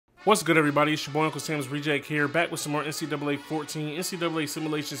What's good, everybody? It's your boy Uncle Sam's Reject here, back with some more NCAA 14 NCAA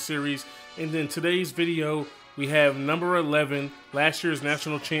Simulation Series. And then today's video, we have number 11, last year's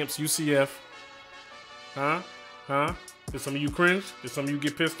national champs, UCF. Did some of you cringe? Did some of you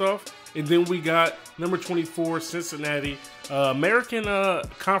get pissed off? And then we got number 24, Cincinnati, American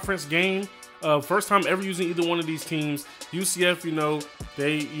Conference game. First time ever using either one of these teams. UCF,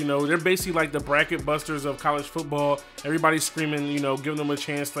 they're basically like the bracket busters of college football. Everybody's screaming, giving them a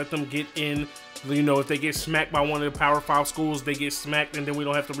chance, let them get in. If they get smacked by one of the Power 5 schools, they get smacked, and then we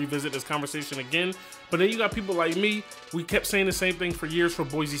don't have to revisit this conversation again. But then you got people like me. We kept saying the same thing for years for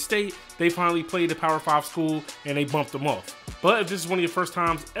Boise State. They finally played the Power 5 school, and they bumped them off. But if this is one of your first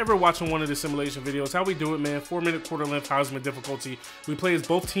times ever watching one of the simulation videos, how we do it, man, 4-minute quarter-length Heisman difficulty. We play as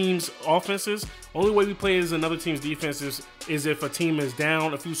both teams' offenses. Only way we play as another team's defenses is if a team is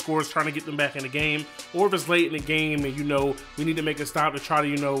down a few scores trying to get them back in the game, or if it's late in the game and, we need to make a stop to try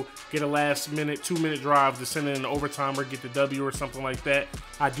to, get a last-minute, 2-minute drive to send it in overtime or get the W or something like that.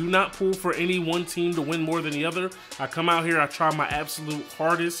 I do not pull for any one team to win more than the other. I come out here, I try my absolute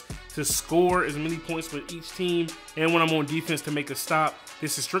hardest to score as many points with each team, and when I'm on defense to make a stop.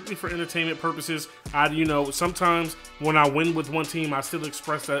 This is strictly for entertainment purposes. Sometimes when I win with one team, I still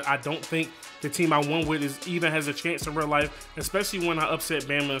express that I don't think the team I won with even has a chance in real life, especially when I upset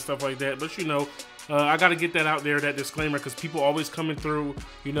Bama and stuff like that. But I got to get that out there, that disclaimer, because people always coming through,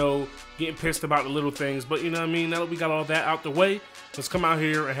 getting pissed about the little things. But now that we got all that out the way, let's come out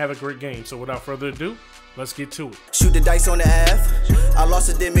here and have a great game. So without further ado, let's get to it. Shoot the dice on the half. I lost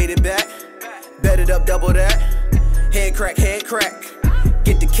it, then made it back. Bet it up, double that. Head crack, head crack.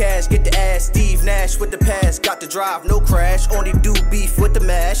 Get the cash, get the ass. Steve Nash with the pass. Got the drive, no crash. Only do beef with the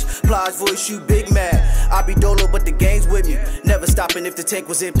mash. Plies voice, you big mad. I be dolo, but the gang's with me. Never stopping if the tank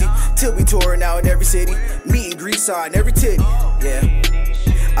was empty. Till we touring out in every city. Meet and greet sign every titty. Yeah.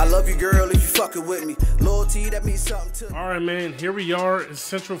 I love you, girl, if you fucking with me. Loyalty, that means something to. All right, man. Here we are in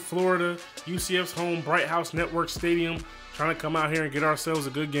Central Florida, UCF's home, Bright House Network Stadium. Trying to come out here and get ourselves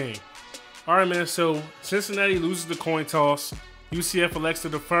a good game. All right, man. So Cincinnati loses the coin toss. UCF elects to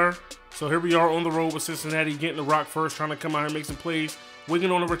defer. So here we are on the road with Cincinnati, getting the rock first, trying to come out here and make some plays. Wiggin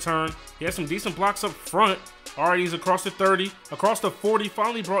on the return. He has some decent blocks up front. All right, he's across the 30, across the 40,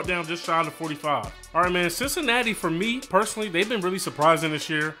 finally brought down just shy of the 45. All right, man, Cincinnati, for me, personally, they've been really surprising this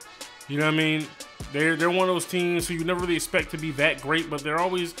year. You know what I mean? They're one of those teams who you never really expect to be that great, but they're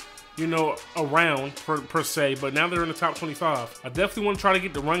always, around per se. But now they're in the top 25. I definitely want to try to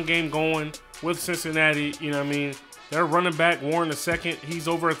get the run game going with Cincinnati. You know what I mean? Their running back, Warren II, he's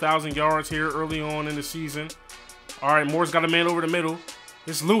over 1,000 yards here early on in the season. All right, Moore's got a man over the middle.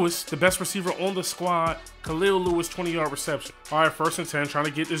 It's Lewis, the best receiver on the squad. Khalil Lewis, 20-yard reception. All right, 1st and 10, trying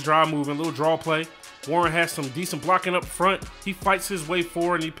to get this drive moving. Little draw play. Warren has some decent blocking up front. He fights his way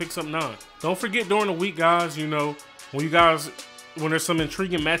forward, and he picks up 9. Don't forget during the week, guys, when there's some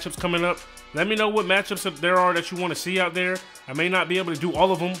intriguing matchups coming up, let me know what matchups there are that you want to see out there. I may not be able to do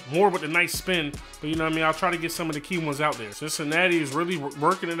all of them, more with a nice spin, but I'll try to get some of the key ones out there. Cincinnati is really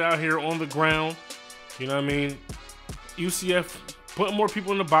working it out here on the ground. UCF putting more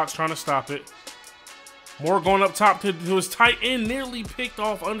people in the box, trying to stop it. Moore going up top to his tight end, nearly picked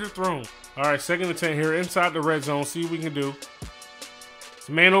off, underthrown. All right, 2nd and 10 here inside the red zone. See what we can do. It's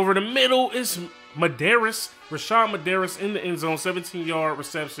a man over the middle. It's Rashad Medeiros in the end zone, 17-yard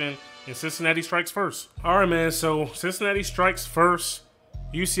reception, and Cincinnati strikes first. All right, man, so Cincinnati strikes first.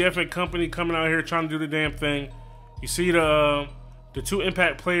 UCF and company coming out here trying to do the damn thing. You see the 2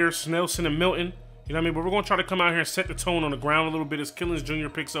 impact players, Snelson and Milton. But we're going to try to come out here and set the tone on the ground a little bit as Killins Jr.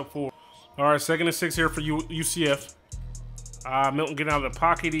 picks up 4. All right, 2nd and 6 here for UCF. Milton getting out of the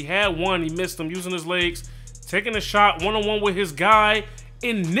pocket. He had one. He missed him using his legs. Taking a shot one-on-one with his guy.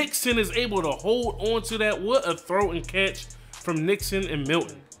 And Nixon is able to hold on to that. What a throw and catch from Nixon and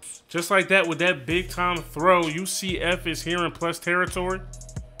Milton. Just like that, with that big-time throw, UCF is here in plus territory.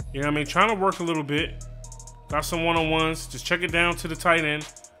 Trying to work a little bit. Got some one-on-ones. Just check it down to the tight end.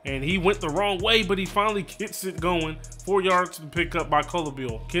 And he went the wrong way, but he finally gets it going. 4 yards to pick up by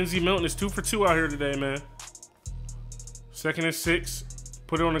Cullabille. Kenzie Milton is 2 for 2 out here today, man. 2nd and 6.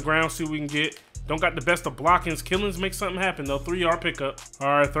 Put it on the ground, see what we can get. Don't got the best of blockings. Killins make something happen, though. 3-yard pickup. All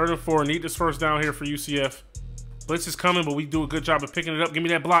right, 3rd and 4. Need this first down here for UCF. Blitz is coming, but we do a good job of picking it up. Give me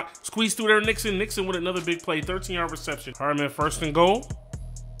that block. Squeeze through there, Nixon. Nixon with another big play. 13-yard reception. All right, man, 1st and goal.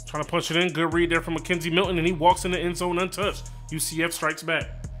 Trying to punch it in. Good read there from Mackenzie Milton, and he walks in the end zone untouched. UCF strikes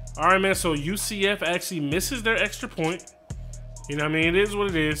back. All right, man, so UCF actually misses their extra point. It is what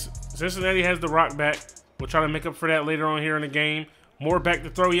it is. Cincinnati has the rock back. We'll try to make up for that later on here in the game. More back to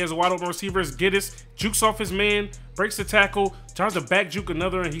throw. He has a wide open receiver. It's Giddis. Jukes off his man. Breaks the tackle. Tries to back juke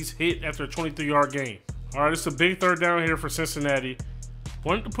another, and he's hit after a 23-yard gain. All right, it's a big third down here for Cincinnati.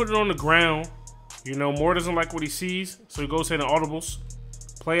 Wanted to put it on the ground. You know, Moore doesn't like what he sees, so he goes ahead and audibles.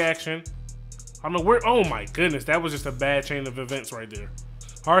 Play action. I don't know where. Oh, my goodness. That was just a bad chain of events right there.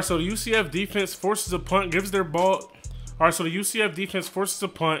 All right, so the UCF defense forces a punt, gives their ball. All right, so the UCF defense forces a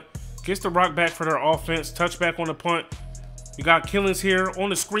punt, gets the rock back for their offense, touchback on the punt. You got Killings here on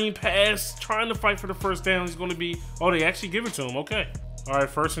the screen pass, trying to fight for the first down. He's going to be, oh, they actually give it to him. Okay. All right,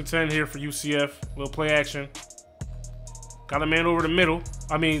 1st and 10 here for UCF. Little play action. Got a man over the middle.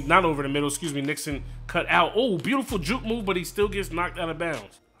 I mean, not over the middle, excuse me. Nixon cut out. Oh, beautiful juke move, but he still gets knocked out of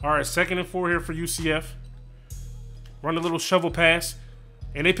bounds. All right, 2nd and 4 here for UCF. Run a little shovel pass.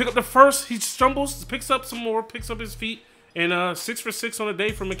 And they pick up the first. He stumbles, picks up some more, picks up his feet. And 6 for 6 on the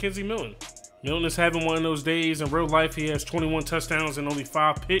day for Mackenzie Milton. Milton is having one of those days. In real life, he has 21 touchdowns and only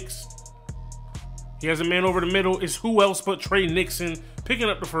 5 picks. He has a man over the middle. It's who else but Trey Nixon picking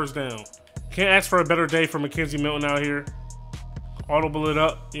up the first down. Can't ask for a better day for Mackenzie Milton out here. Audible it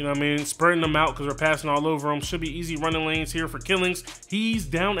up, you know what I mean? Spreading them out because we're passing all over them. Should be easy running lanes here for Killings. He's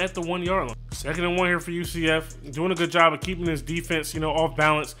down at the 1-yard line. 2nd and 1 here for UCF. Doing a good job of keeping his defense, you know, off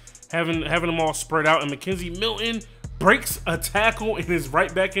balance. Having them all spread out. And Mackenzie Milton breaks a tackle and is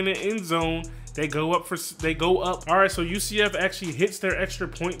right back in the end zone. They go up. All right, so UCF actually hits their extra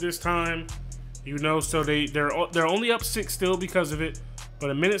point this time. You know, so they're only up 6 still because of it. But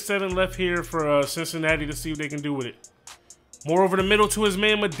 1:07 left here for Cincinnati to see what they can do with it. More over the middle to his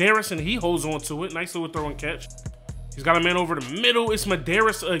man Medeiros, and he holds on to it. Nice little throw and catch. He's got a man over the middle. It's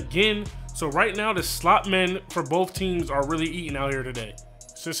Medeiros again. So right now, the slot men for both teams are really eating out here today.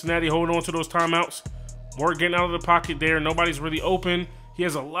 Cincinnati holding on to those timeouts. Moore getting out of the pocket there. Nobody's really open. He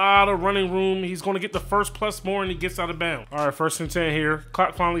has a lot of running room. He's going to get the first plus more, and he gets out of bounds. All right, 1st and 10 here.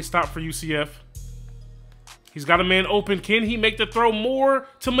 Clock finally stopped for UCF. He's got a man open. Can he make the throw? More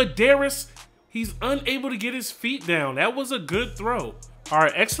to Medeiros. He's unable to get his feet down. That was a good throw. All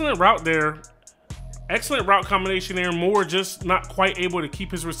right, excellent route there. Excellent route combination there. Moore just not quite able to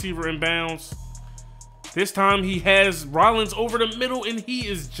keep his receiver in bounds. This time he has Rollins over the middle, and he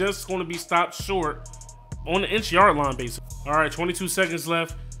is just going to be stopped short on the inch-yard line, basically. All right, 22 seconds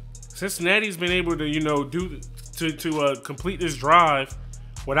left. Cincinnati's been able to, you know, complete this drive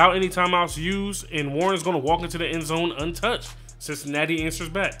without any timeouts used, and Warren's going to walk into the end zone untouched. Cincinnati answers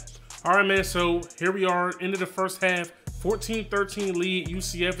back. All right, man, so here we are, into the first half. 14-13 lead.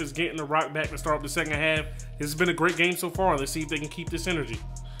 UCF is getting the rock back to start off the second half. This has been a great game so far. Let's see if they can keep this energy.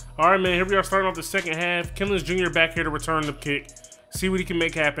 All right, man, here we are starting off the second half. Killings Jr. back here to return the kick. See what he can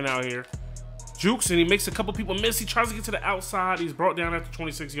make happen out here. Jukes, and he makes a couple people miss. He tries to get to the outside. He's brought down after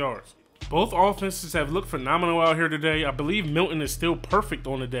 26 yards. Both offenses have looked phenomenal out here today. I believe Milton is still perfect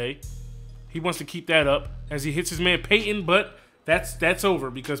on the day. He wants to keep that up as he hits his man Peyton, but that's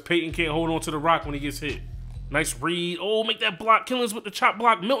over because Peyton can't hold on to the rock when he gets hit. Nice read. Oh, make that block. Killings with the chop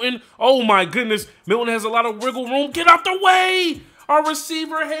block. Milton. Oh, my goodness. Milton has a lot of wiggle room. Get out the way. Our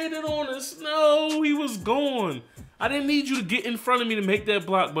receiver hated on us. No, he was gone. I didn't need you to get in front of me to make that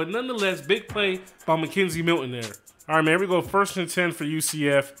block, but nonetheless, big play by Mackenzie Milton there. All right, man, here we go. 1st and 10 for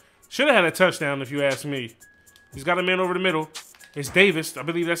UCF. Should have had a touchdown if you ask me. He's got a man over the middle. It's Davis. I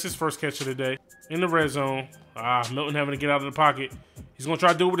believe that's his first catch of the day. In the red zone. Milton having to get out of the pocket. He's going to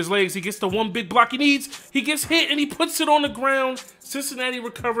try to do it with his legs. He gets the one big block he needs. He gets hit, and he puts it on the ground. Cincinnati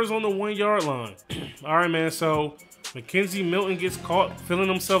recovers on the 1-yard line. All right, man, so Mackenzie Milton gets caught, feeling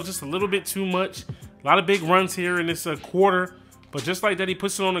himself just a little bit too much. A lot of big runs here in this quarter. But just like that, he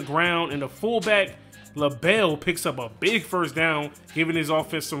puts it on the ground, and the fullback, LaBelle, picks up a big first down, giving his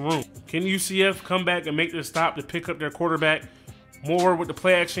offense some room. Can UCF come back and make the stop to pick up their quarterback? More with the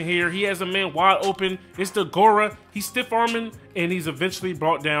play action here. He has a man wide open. It's DeGora. He's stiff-arming, and he's eventually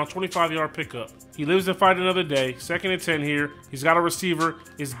brought down. 25-yard pickup. He lives to fight another day. 2nd and 10 here. He's got a receiver.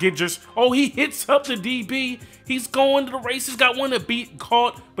 It's Gidgers. Oh, he hits up the DB. He's going to the race. He's got one to beat,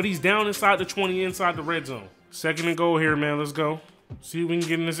 caught, but he's down inside the 20, inside the red zone. 2nd and goal here, man. Let's go. See if we can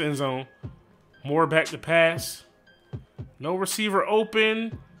get in this end zone. More back to pass. No receiver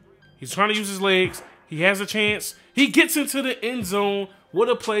open. He's trying to use his legs. He has a chance. He gets into the end zone. What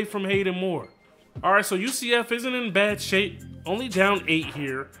a play from Hayden Moore. All right, so UCF isn't in bad shape. Only down 8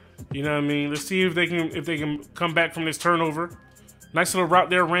 here. You know what I mean? Let's see if they can come back from this turnover. Nice little route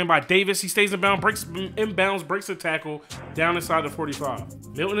there ran by Davis. He stays inbounds, breaks a tackle down inside the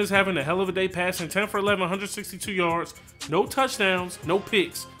 45. Milton is having a hell of a day passing. 10 for 11, 162 yards. No touchdowns, no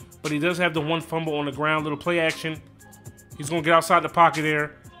picks, but he does have the one fumble on the ground. Little play action. He's going to get outside the pocket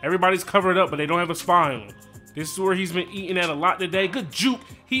there. Everybody's covered up, but they don't have a spy on him. This is where he's been eating at a lot today. Good juke.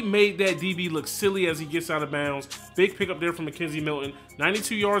 He made that DB look silly as he gets out of bounds. Big pickup there from Mackenzie Milton.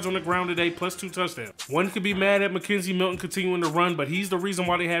 92 yards on the ground today, plus 2 touchdowns. One could be mad at Mackenzie Milton continuing to run, but he's the reason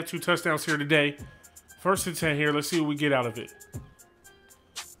why they have 2 touchdowns here today. 1st and 10 here. Let's see what we get out of it.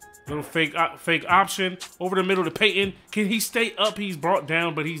 Little fake option over the middle to Peyton. Can he stay up? He's brought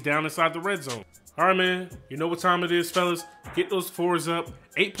down, but he's down inside the red zone. All right, man. You know what time it is, fellas. Get those 4s up.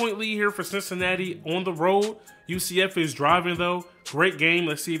 8-point lead here for Cincinnati on the road. UCF is driving, though. Great game.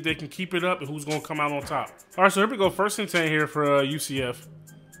 Let's see if they can keep it up and who's going to come out on top. All right, so here we go. 1st and 10 here for UCF.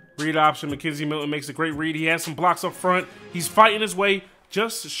 Read option. Mackenzie Milton makes a great read. He has some blocks up front. He's fighting his way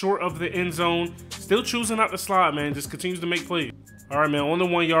just short of the end zone. Still choosing not to slide, man. Just continues to make plays. All right, man. On the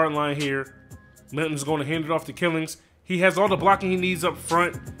 1-yard line here. Milton's going to hand it off to Killings. He has all the blocking he needs up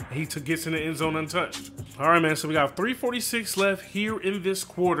front, and he gets in the end zone untouched. All right, man, so we got 3:46 left here in this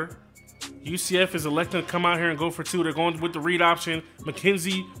quarter. UCF is electing to come out here and go for 2. They're going with the read option.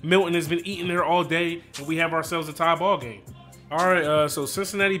 Mackenzie Milton has been eating there all day, and we have ourselves a tie ball game. All right, so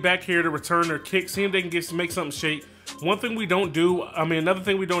Cincinnati back here to return their kick, see if they can make something shake. One thing we don't do, another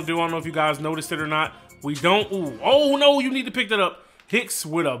thing we don't do, I don't know if you guys noticed it or not, we don't, oh no, you need to pick that up. Hicks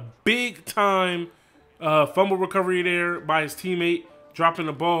with a big time fumble recovery there by his teammate, dropping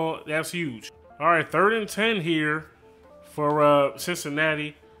the ball. That's huge. All right, 3rd and 10 here for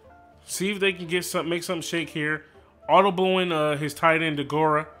Cincinnati. See if they can make something shake here. Auto-blowing his tight end,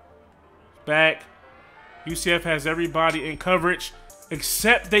 DeGora. Back. UCF has everybody in coverage,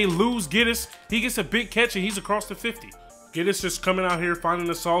 except they lose Giddis. He gets a big catch, and he's across the 50. Giddis just coming out here, finding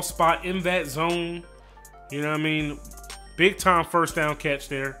a soft spot in that zone. You know what I mean? Big time 1st down catch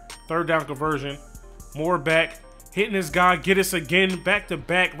there. 3rd down conversion. Moore back, hitting his guy, Giddis again,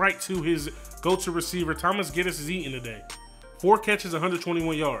 back-to-back, right to his go-to receiver. Thomas Giddis is eating today. 4 catches,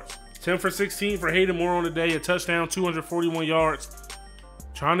 121 yards. 10 for 16 for Hayden Moore on the day, a touchdown, 241 yards.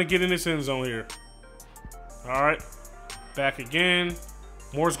 Trying to get in this end zone here. All right, back again.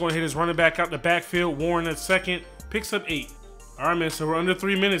 Moore's going to hit his running back out the backfield. Warren at 2nd, picks up 8. All right, man, so we're under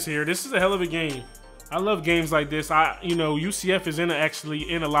 3 minutes here. This is a hell of a game. I love games like this. UCF is actually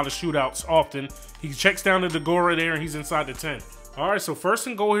in a lot of shootouts often. He checks down to DeGora there, and he's inside the 10. All right, so 1st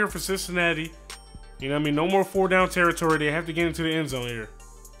and goal here for Cincinnati. You know what I mean? No more 4-down territory. They have to get into the end zone here.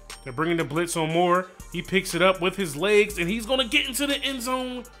 They're bringing the blitz on Moore. He picks it up with his legs, and he's going to get into the end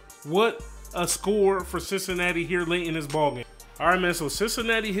zone. What a score for Cincinnati here late in this ballgame. All right, man, so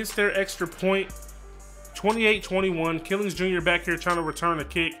Cincinnati hits their extra point. 28-21. Killings Jr. back here trying to return a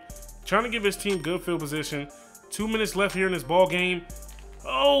kick. Trying to give his team good field position. 2 minutes left here in this ball game.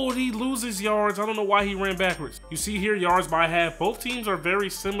 Oh, he loses yards. I don't know why he ran backwards. You see here, yards by half. Both teams are very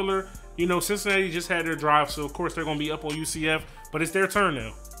similar. You know, Cincinnati just had their drive, so of course they're going to be up on UCF, but it's their turn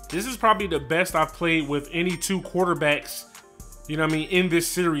now. This is probably the best I've played with any 2 quarterbacks, you know what I mean, in this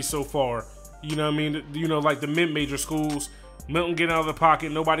series so far. You know what I mean? You know, like the mid-major schools. Milton getting out of the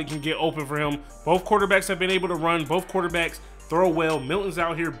pocket. Nobody can get open for him. Both quarterbacks have been able to run. Both quarterbacks throw well. Milton's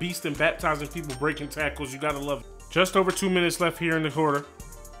out here beasting, baptizing people, breaking tackles. You got to love it. Just over 2 minutes left here in the quarter.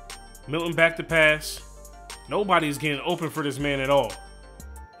 Milton back to pass. Nobody's getting open for this man at all.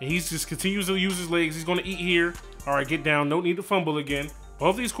 And he just continues to use his legs. He's going to eat here. All right, get down. No need to fumble again.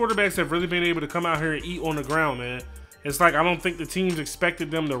 Both these quarterbacks have really been able to come out here and eat on the ground, man. It's like I don't think the teams expected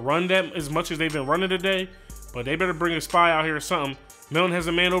them to run that as much as they've been running today. But they better bring a spy out here or something. Milton has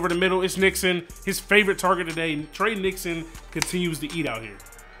a man over the middle. It's Nixon, his favorite target today. Trey Nixon continues to eat out here.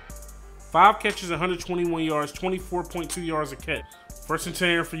 5 catches, 121 yards, 24.2 yards a catch. 1st and 10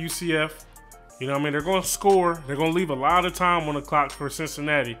 here for UCF. You know what I mean? They're going to score. They're going to leave a lot of time on the clock for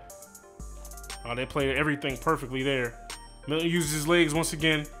Cincinnati. Oh, they played everything perfectly there. Milton uses his legs once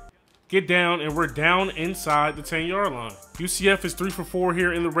again. Get down, and we're down inside the 10-yard line. UCF is 3 for 4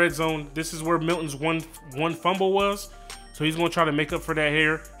 here in the red zone. This is where Milton's one fumble was. So he's going to try to make up for that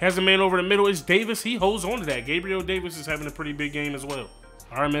here. Has a man over the middle. It's Davis. He holds on to that. Gabriel Davis is having a pretty big game as well.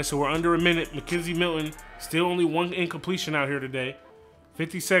 All right, man, so we're under a minute. Mackenzie Milton, still only 1 incompletion out here today.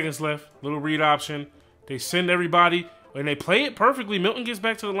 50 seconds left. Little read option. They send everybody, and they play it perfectly. Milton gets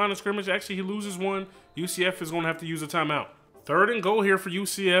back to the line of scrimmage. Actually, he loses one. UCF is going to have to use a timeout. 3rd and goal here for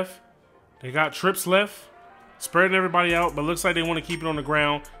UCF. They got trips left, spreading everybody out, but looks like they want to keep it on the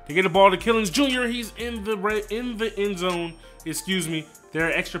ground. They get the ball to Killings Jr. He's in the end zone. Excuse me. They're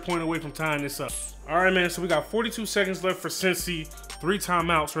an extra point away from tying this up. All right, man, so we got 42 seconds left for Cincy. 3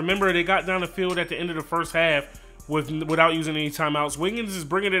 timeouts. Remember, they got down the field at the end of the first half without using any timeouts. Wiggins is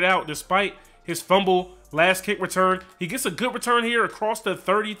bringing it out despite his fumble. Last kick return. He gets a good return here across the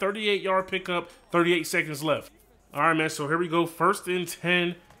 38-yard pickup. 38 seconds left. All right, man, so here we go. 1st and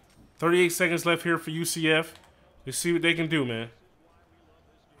 10. 38 seconds left here for UCF. Let's see what they can do, man.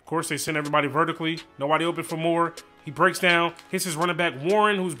 Of course, they send everybody vertically. Nobody open for Moore. He breaks down, hits his running back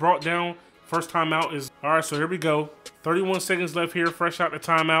Warren, who's brought down. First timeout is, all right, so here we go. 31 seconds left here, fresh out the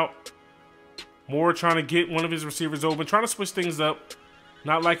timeout. Moore trying to get one of his receivers open, trying to switch things up.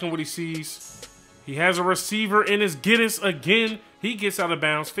 Not liking what he sees. He has a receiver in his Giddis again. He gets out of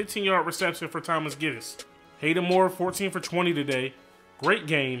bounds. 15-yard reception for Thomas Giddis. Hayden Moore, 14 for 20 today. Great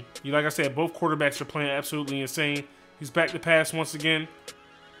game. Like I said, both quarterbacks are playing absolutely insane. He's back to pass once again.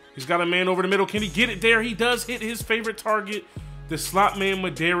 He's got a man over the middle. Can he get it there? He does hit his favorite target, the slot man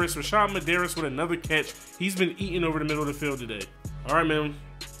Medeiros. Rashad Medeiros with another catch. He's been eating over the middle of the field today. All right, man.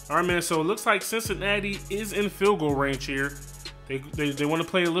 All right, man. So it looks like Cincinnati is in field goal range here. They want to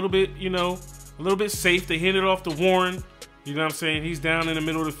play a little bit, you know, a little bit safe. They hit it off to Warren. You know what I'm saying? He's down in the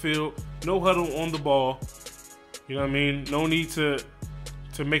middle of the field. No huddle on the ball. You know what I mean? No need to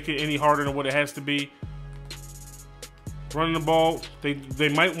make it any harder than what it has to be. Running the ball, they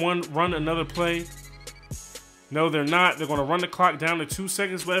might run another play. No, they're not. They're going to run the clock down to 2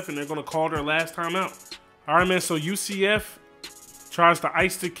 seconds left, and they're going to call their last timeout. All right, man, so UCF tries to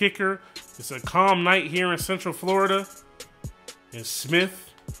ice the kicker. It's a calm night here in Central Florida. And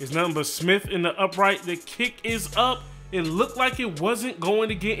Smith is nothing but Smith in the upright. The kick is up. It looked like it wasn't going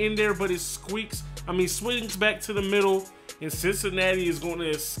to get in there, but it swings back to the middle. And Cincinnati is going to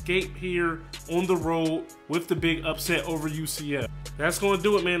escape here on the road with the big upset over UCF. That's going to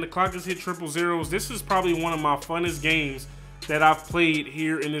do it, man. The clock has hit triple zeros. This is probably one of my funnest games that I've played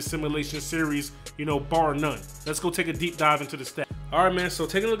here in this simulation series, you know, bar none. Let's go take a deep dive into the stats. All right, man, so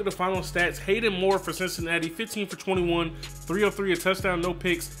taking a look at the final stats. Hayden Moore for Cincinnati, 15 for 21, 303, a touchdown, no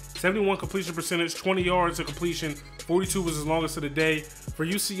picks, 71 completion percentage, 20 yards of completion, 42 was his longest of the day. For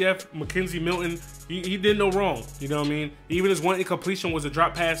UCF, Mackenzie Milton, he did no wrong, you know what I mean? Even his one incompletion was a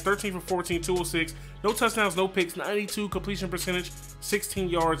drop pass, 13 for 14, 206, no touchdowns, no picks, 92 completion percentage, 16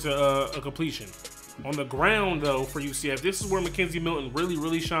 yards of completion. On the ground, though, for UCF, this is where Mackenzie Milton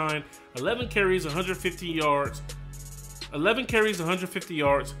really shined. 11 carries, 150 yards. 11 carries, 150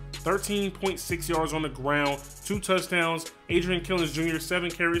 yards, 13.6 yards on the ground, 2 touchdowns. Adrian Killins Jr.,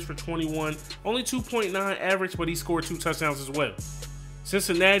 7 carries for 21, only 2.9 average, but he scored 2 touchdowns as well.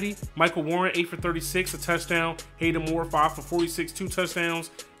 Cincinnati, Michael Warren, 8 for 36, a touchdown. Hayden Moore, 5 for 46, 2 touchdowns.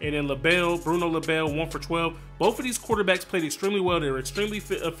 And then Bruno LaBelle, 1 for 12. Both of these quarterbacks played extremely well. They were extremely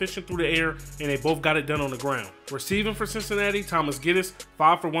efficient through the air, and they both got it done on the ground. Receiving for Cincinnati, Thomas Giddis,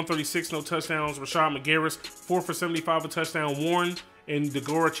 5 for 136, no touchdowns. Rashad McGarris, 4 for 75, a touchdown. Warren and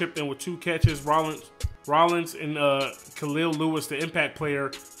DeGora chipped in with 2 catches. Rollins and Khalil Lewis, the impact player,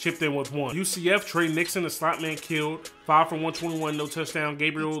 chipped in with 1. UCF, Trey Nixon, the slot man, killed. 5 for 121, no touchdown.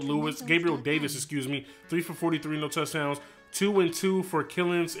 Gabriel Davis, 3 for 43, no touchdowns. 2 and 2 for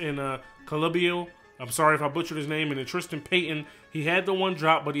Killins and Calabio. I'm sorry if I butchered his name. And then Tristan Payton, he had the 1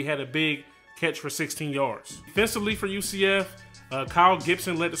 drop, but he had a big catch for 16 yards. Defensively for UCF, Kyle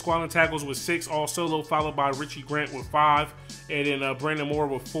Gibson led the squad in tackles with 6, all solo, followed by Richie Grant with 5, and then Brandon Moore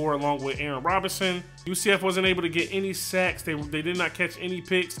with 4, along with Aaron Robinson. UCF wasn't able to get any sacks. They did not catch any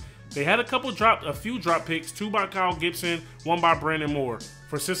picks. They had a few drop picks, 2 by Kyle Gibson, 1 by Brandon Moore.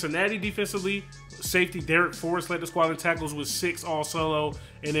 For Cincinnati defensively, safety Derek Forrest led the squad in tackles with 6, all solo,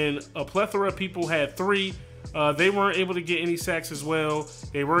 and then a plethora of people had 3. They weren't able to get any sacks as well.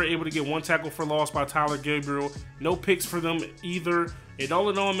 They were able to get 1 tackle for loss by Tyler Gabriel. No picks for them either. And all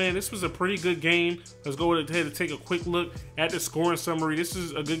in all, man, this was a pretty good game. Let's go ahead and take a quick look at the scoring summary. This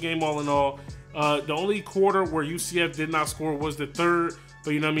is a good game all in all. The only quarter where UCF did not score was the 3rd.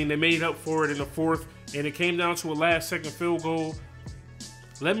 But, you know what I mean, they made up for it in the 4th. And it came down to a last-second field goal.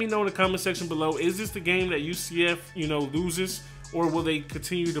 Let me know in the comment section below, is this the game that UCF, you know, loses? Or will they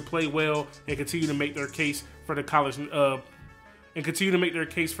continue to play well and continue to make their case for the college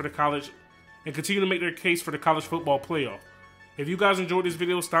college football playoff? If you guys enjoyed this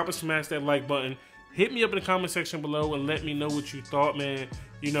video, stop and smash that like button. Hit me up in the comment section below and let me know what you thought, man.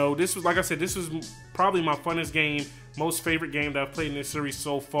 You know, this was, like I said, this was probably my funnest game, most favorite game that I've played in this series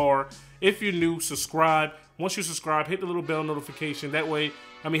so far. If you're new, subscribe. Once you subscribe, hit the little bell notification. That way,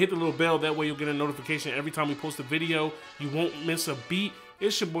 hit the little bell. That way you'll get a notification every time we post a video. You won't miss a beat.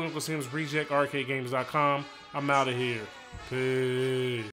 It's your boy Uncle Sam's Reject, arcadegames.com. I'm out of here. Peace.